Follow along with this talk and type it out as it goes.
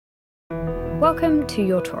Welcome to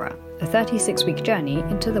Your Torah, a 36-week journey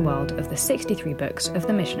into the world of the 63 books of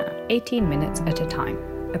the Mishnah, 18 minutes at a time,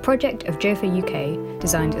 a project of Jofa UK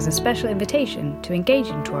designed as a special invitation to engage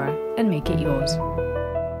in Torah and make it yours.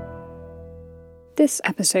 This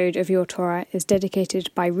episode of Your Torah is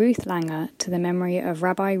dedicated by Ruth Langer to the memory of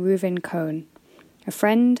Rabbi Reuven Cohen, a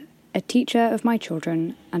friend, a teacher of my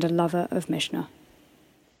children, and a lover of Mishnah.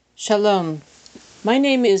 Shalom. My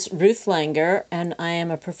name is Ruth Langer, and I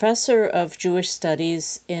am a professor of Jewish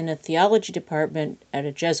studies in a theology department at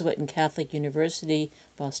a Jesuit and Catholic University,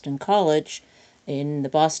 Boston College, in the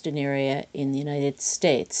Boston area in the United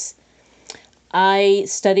States. I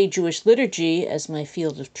study Jewish liturgy as my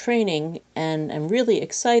field of training, and I'm really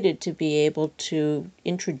excited to be able to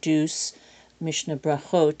introduce Mishnah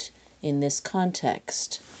Berakhot in this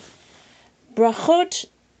context. Berakhot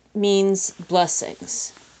means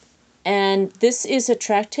blessings. And this is a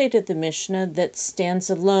tractate of the Mishnah that stands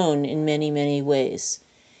alone in many, many ways.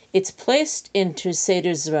 It's placed into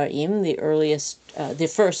Seder Zeraim, the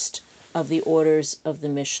first of the orders of the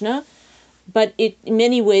Mishnah, but it in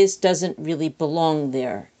many ways doesn't really belong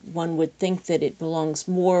there. One would think that it belongs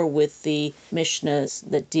more with the Mishnahs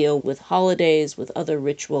that deal with holidays, with other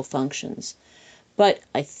ritual functions. But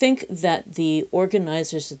I think that the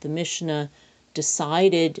organizers of the Mishnah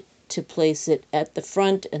decided to place it at the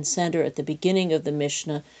front and center at the beginning of the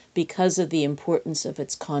Mishnah because of the importance of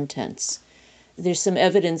its contents. There's some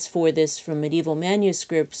evidence for this from medieval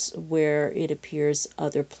manuscripts where it appears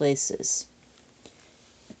other places.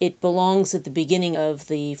 It belongs at the beginning of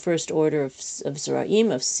the first order of Zeraim,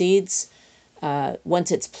 of seeds, once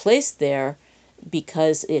it's placed there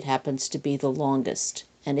because it happens to be the longest.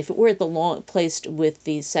 And if it were placed with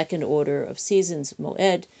the second order of seasons,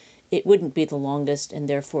 Moed, it wouldn't be the longest, and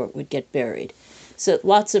therefore it would get buried. So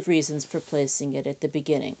lots of reasons for placing it at the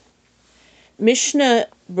beginning. Mishnah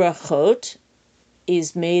Berakhot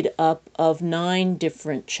is made up of 9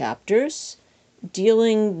 different chapters,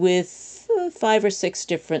 dealing with 5 or 6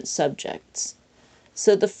 different subjects.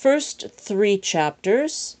 So the first 3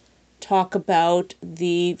 chapters talk about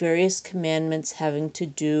the various commandments having to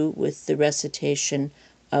do with the recitation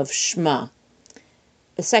of Shema.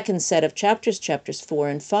 The second set of chapters, chapters 4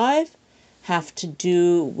 and 5, have to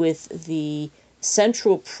do with the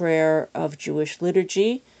central prayer of Jewish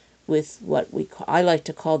liturgy, with what I like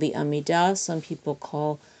to call the Amidah. Some people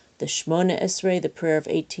call the Shmona Esrei, the prayer of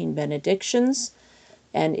 18 benedictions,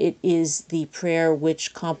 and it is the prayer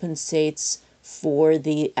which compensates for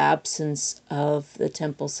the absence of the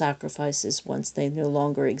temple sacrifices once they no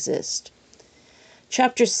longer exist.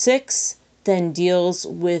 Chapter 6 then deals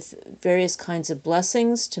with various kinds of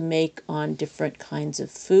blessings to make on different kinds of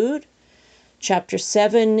food. Chapter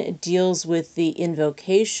 7 deals with the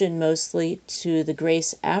invocation mostly to the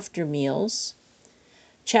grace after meals.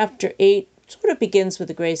 Chapter 8 sort of begins with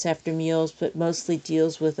the grace after meals, but mostly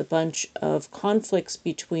deals with a bunch of conflicts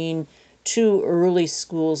between 2 early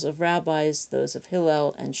schools of rabbis, those of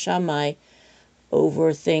Hillel and Shammai,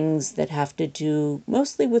 over things that have to do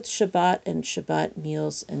mostly with Shabbat and Shabbat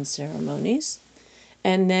meals and ceremonies.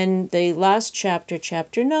 And then the last chapter,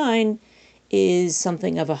 chapter 9, is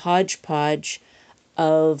something of a hodgepodge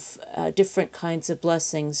of different kinds of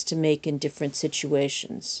blessings to make in different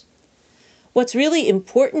situations. What's really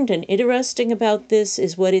important and interesting about this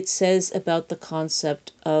is what it says about the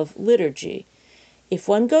concept of liturgy. If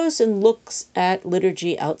one goes and looks at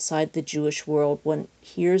liturgy outside the Jewish world, one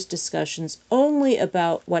hears discussions only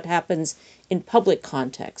about what happens in public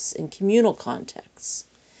contexts, in communal contexts.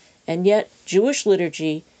 And yet, Jewish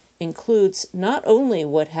liturgy includes not only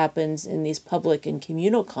what happens in these public and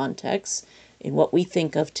communal contexts, in what we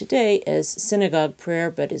think of today as synagogue prayer,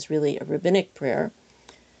 but is really a rabbinic prayer,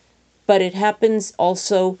 but it happens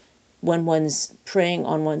also when one's praying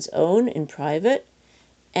on one's own in private.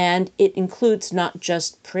 And it includes not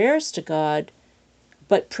just prayers to God,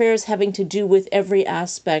 but prayers having to do with every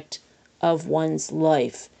aspect of one's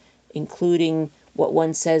life, including what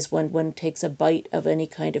one says when one takes a bite of any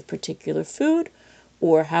kind of particular food,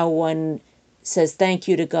 or how one says thank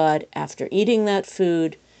you to God after eating that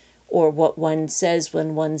food, or what one says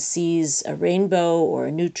when one sees a rainbow or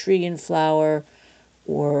a new tree in flower,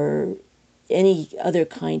 or any other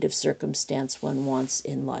kind of circumstance one wants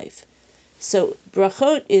in life. So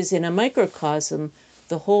Berakhot is, in a microcosm,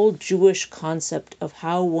 the whole Jewish concept of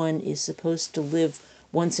how one is supposed to live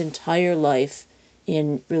one's entire life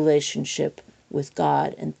in relationship with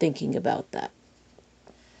God and thinking about that.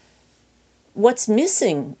 What's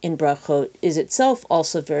missing in Berakhot is itself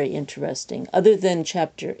also very interesting. Other than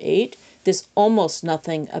chapter 8, there's almost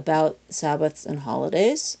nothing about Sabbaths and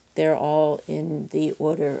holidays. They're all in the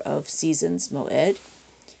order of seasons, Moed.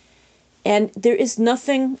 And there is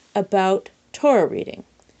nothing about Torah reading.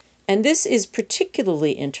 And this is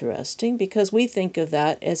particularly interesting because we think of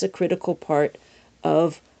that as a critical part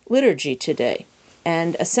of liturgy today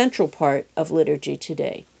and a central part of liturgy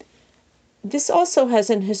today. This also has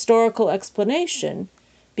an historical explanation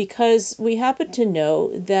because we happen to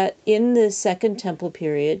know that in the Second Temple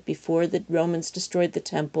period, before the Romans destroyed the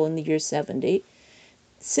temple in the year 70,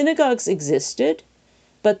 synagogues existed,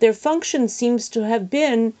 but their function seems to have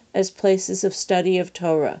been as places of study of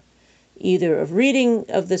Torah, either of reading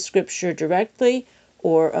of the scripture directly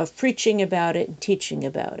or of preaching about it and teaching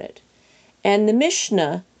about it. And the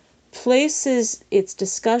Mishnah places its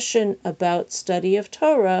discussion about study of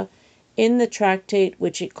Torah in the tractate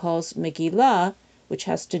which it calls Megillah, which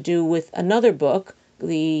has to do with another book,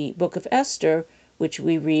 the Book of Esther, which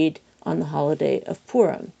we read on the holiday of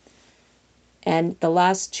Purim. And the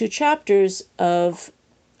last two chapters of,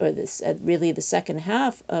 or this really the second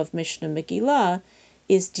half of Mishnah Megillah,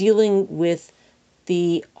 is dealing with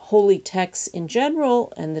the holy texts in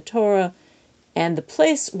general and the Torah and the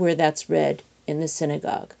place where that's read in the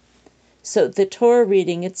synagogue. So the Torah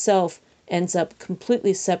reading itself ends up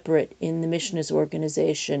completely separate in the Mishnah's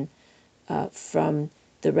organization from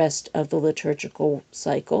the rest of the liturgical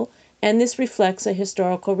cycle. And this reflects a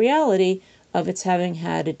historical reality of its having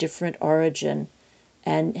had a different origin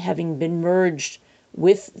and having been merged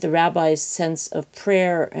with the rabbi's sense of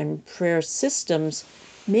prayer and prayer systems,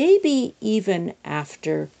 maybe even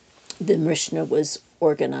after the Mishnah was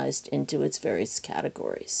organized into its various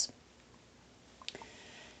categories.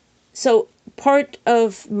 So part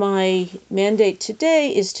of my mandate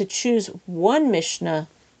today is to choose one Mishnah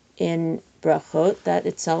in Berachot. That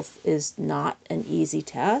itself is not an easy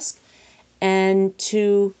task, and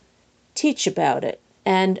to teach about it.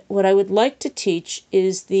 And what I would like to teach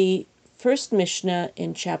is the first Mishnah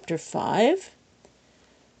in chapter 5,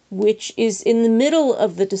 which is in the middle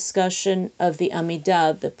of the discussion of the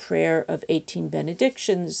Amidah, the prayer of 18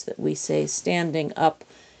 benedictions that we say standing up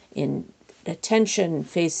in attention,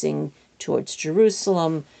 facing towards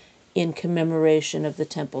Jerusalem in commemoration of the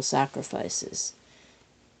temple sacrifices.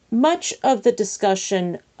 Much of the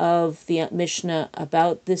discussion of the Mishnah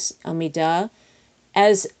about this Amidah,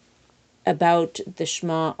 as about the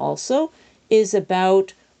Shema also, is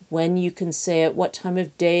about when you can say it, what time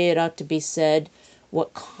of day it ought to be said,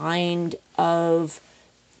 what kind of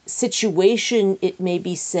situation it may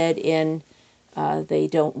be said in. They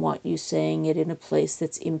don't want you saying it in a place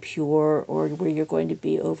that's impure or where you're going to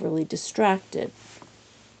be overly distracted.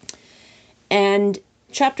 And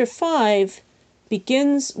chapter 5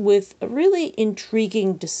 begins with a really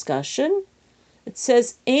intriguing discussion. It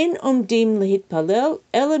says, Ein omdim lehitpalel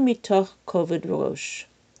ela mitoch koved rosh.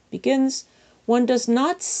 Begins, one does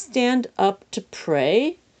not stand up to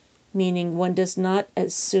pray, meaning one does not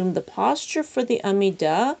assume the posture for the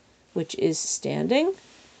Amidah, which is standing,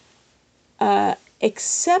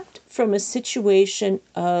 except from a situation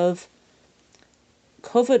of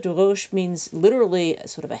koved rosh means literally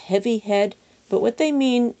sort of a heavy head, but what they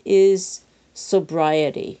mean is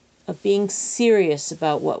sobriety, of being serious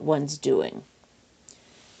about what one's doing.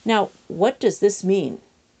 Now, what does this mean?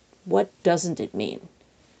 What doesn't it mean?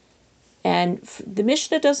 And the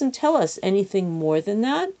Mishnah doesn't tell us anything more than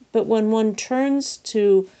that, but when one turns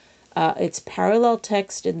to its parallel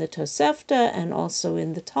text in the Tosefta and also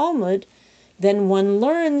in the Talmud, then one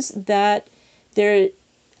learns that there are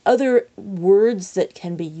other words that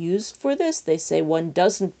can be used for this. They say one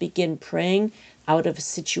doesn't begin praying out of a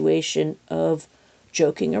situation of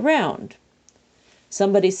joking around.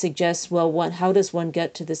 Somebody suggests, well, how does one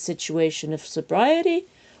get to the situation of sobriety?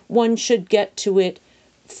 One should get to it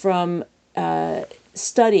from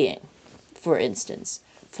studying, for instance,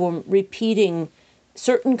 from repeating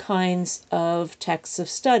certain kinds of texts of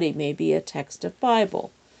study, maybe a text of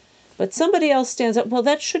Bible. But somebody else stands up, well,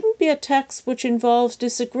 that shouldn't be a text which involves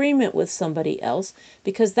disagreement with somebody else,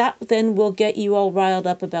 because that then will get you all riled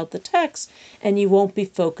up about the text, and you won't be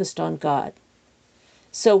focused on God.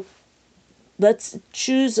 So let's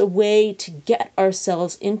choose a way to get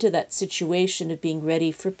ourselves into that situation of being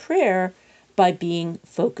ready for prayer by being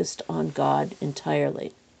focused on God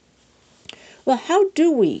entirely. Well, how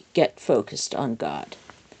do we get focused on God?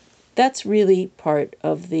 That's really part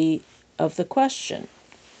of the question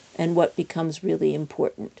and what becomes really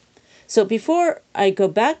important. So before I go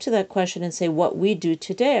back to that question and say what we do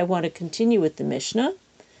today, I want to continue with the Mishnah.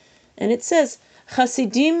 And it says,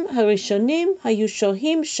 Chasidim harishonim hayu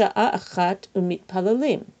shohim sha'a achat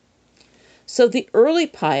umitpalalim. So the early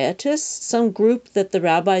pietists, some group that the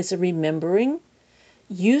rabbis are remembering,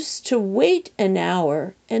 used to wait an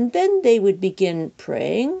hour and then they would begin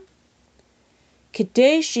praying.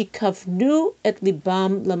 Kidei shikavnu et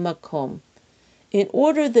libam lamakom, in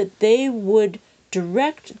order that they would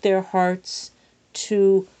direct their hearts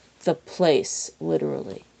to the place,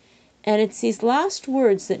 literally. And it's these last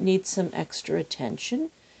words that need some extra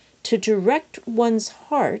attention. To direct one's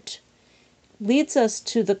heart leads us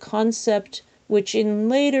to the concept which in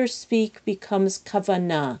later speak becomes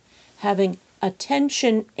kavanah, having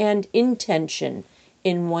attention and intention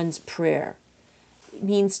in one's prayer. It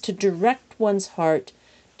means to direct one's heart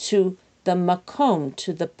to the makom,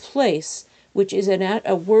 to the place, which is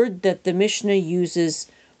a word that the Mishnah uses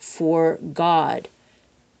for God.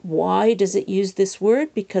 Why does it use this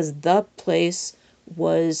word? Because the place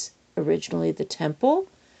was originally the temple,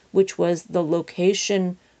 which was the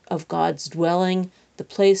location of God's dwelling, the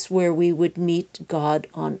place where we would meet God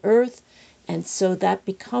on earth. And so that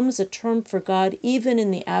becomes a term for God even in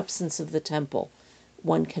the absence of the temple.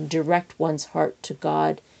 One can direct one's heart to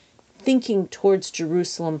God, thinking towards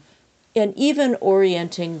Jerusalem, and even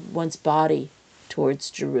orienting one's body towards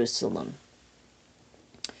Jerusalem.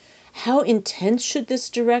 How intense should this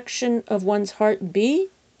direction of one's heart be?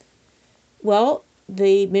 Well,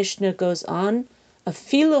 the Mishnah goes on,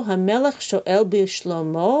 Afilu hamelech shoel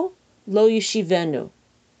bishlomo lo yishivenu,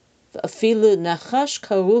 v'afilu nachash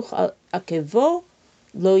karuch al akevo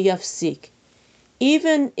lo yafsik.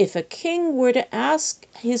 Even if a king were to ask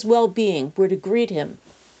his well-being, were to greet him,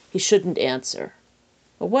 he shouldn't answer.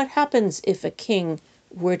 But what happens if a king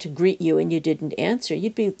were to greet you and you didn't answer?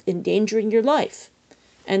 You'd be endangering your life.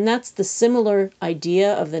 And that's the similar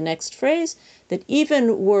idea of the next phrase, that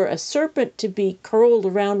even were a serpent to be curled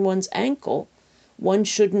around one's ankle, one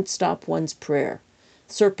shouldn't stop one's prayer.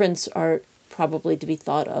 Serpents are probably to be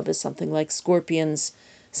thought of as something like scorpions,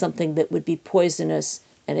 something that would be poisonous,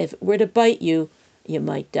 and if it were to bite you, you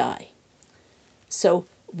might die. So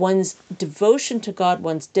one's devotion to God,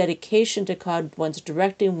 one's dedication to God, one's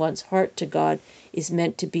directing one's heart to God is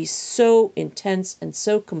meant to be so intense and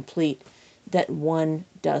so complete that one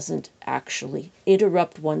doesn't actually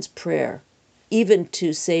interrupt one's prayer, even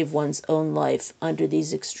to save one's own life under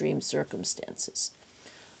these extreme circumstances.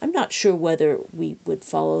 I'm not sure whether we would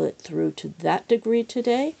follow it through to that degree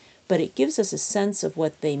today, but it gives us a sense of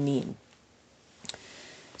what they mean.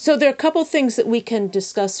 So there are a couple things that we can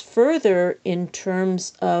discuss further in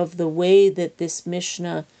terms of the way that this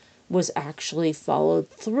Mishnah was actually followed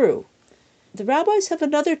through. The rabbis have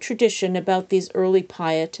another tradition about these early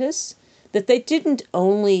pietists, that they didn't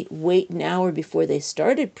only wait an hour before they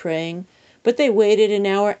started praying, but they waited an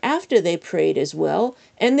hour after they prayed as well,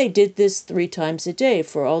 and they did this 3 times a day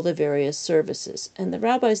for all the various services. And the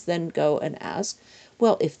rabbis then go and ask,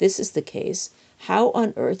 well, if this is the case, how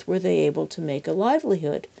on earth were they able to make a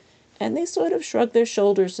livelihood? And they sort of shrug their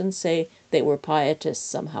shoulders and say they were pietists,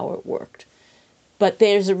 somehow it worked. But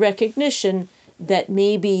there's a recognition that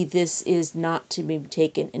maybe this is not to be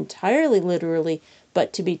taken entirely literally,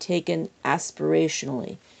 but to be taken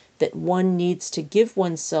aspirationally, that one needs to give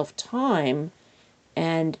oneself time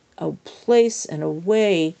and a place and a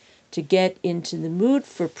way to get into the mood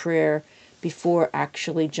for prayer before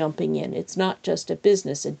actually jumping in. It's not just a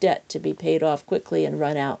business, a debt to be paid off quickly and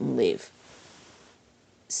run out and leave.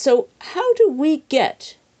 So how do we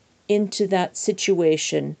get into that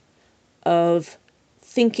situation of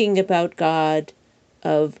thinking about God,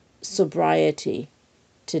 of sobriety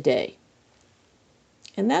today?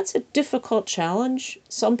 And that's a difficult challenge.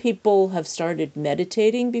 Some people have started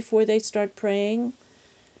meditating before they start praying,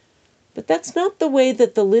 but that's not the way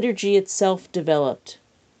that the liturgy itself developed.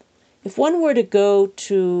 If one were to go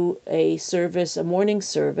to a service, a morning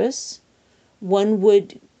service, one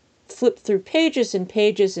would flip through pages and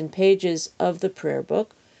pages and pages of the prayer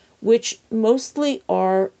book, which mostly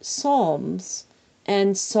are psalms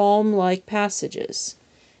and psalm-like passages.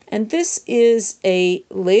 And this is a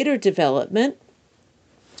later development,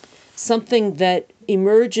 something that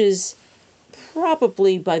emerges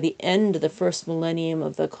probably by the end of the first millennium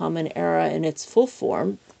of the Common Era in its full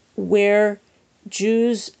form, where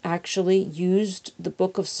Jews actually used the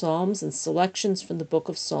Book of Psalms and selections from the Book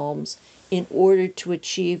of Psalms in order to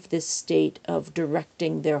achieve this state of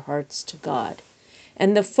directing their hearts to God.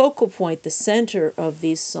 And the focal point, the center of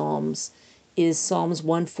these psalms, is Psalms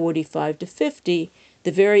 145 to 50,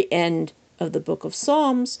 the very end of the Book of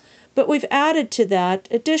Psalms, but we've added to that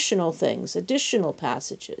additional things, additional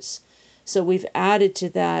passages. So we've added to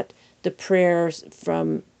that the prayers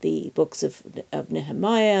from the books of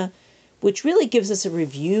Nehemiah, which really gives us a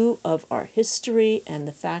review of our history and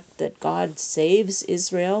the fact that God saves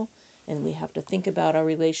Israel, and we have to think about our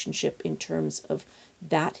relationship in terms of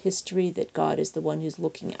that history, that God is the one who's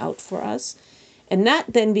looking out for us. And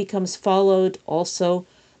that then becomes followed also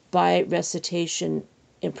by recitation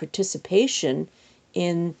and participation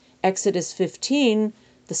in Exodus 15,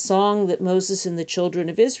 the song that Moses and the children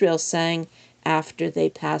of Israel sang after they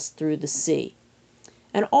passed through the sea.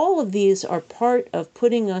 And all of these are part of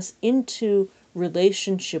putting us into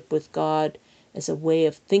relationship with God as a way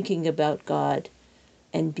of thinking about God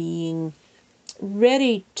and being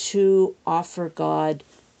ready to offer God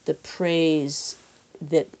the praise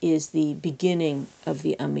that is the beginning of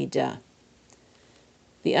the Amidah.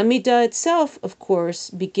 The Amidah itself, of course,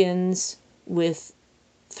 begins with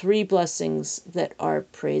 3 blessings that are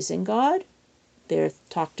praising God. They're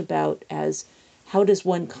talked about as how does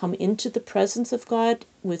one come into the presence of God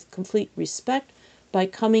with complete respect? By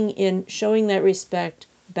coming in, showing that respect,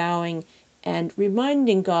 bowing, and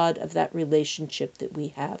reminding God of that relationship that we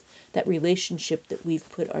have, that relationship that we've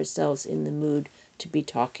put ourselves in the mood to be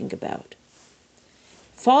talking about.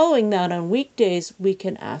 Following that, on weekdays, we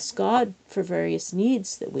can ask God for various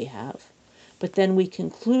needs that we have. But then we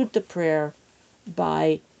conclude the prayer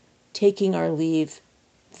by taking our leave,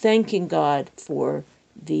 thanking God for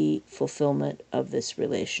the fulfillment of this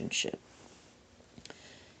relationship.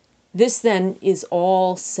 This then is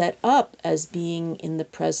all set up as being in the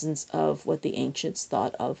presence of what the ancients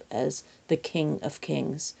thought of as the King of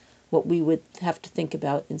Kings, what we would have to think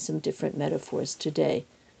about in some different metaphors today,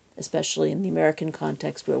 especially in the American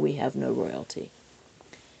context where we have no royalty.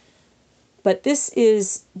 But this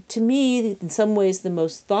is, to me, in some ways, the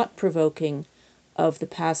most thought-provoking of the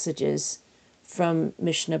passages from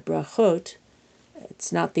Mishnah Berakhot.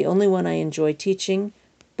 It's not the only one I enjoy teaching,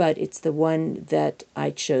 but it's the one that I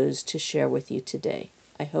chose to share with you today.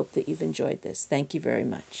 I hope that you've enjoyed this. Thank you very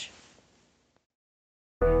much.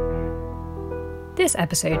 This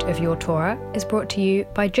episode of Your Torah is brought to you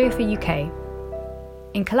by Jofa UK,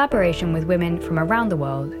 in collaboration with women from around the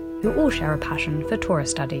world who all share a passion for Torah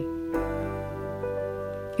study.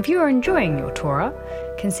 If you are enjoying Your Torah,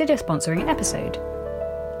 consider sponsoring an episode.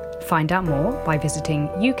 Find out more by visiting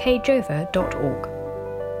ukjofa.org.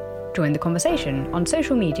 Join the conversation on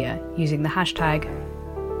social media using the hashtag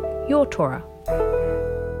YourTorah.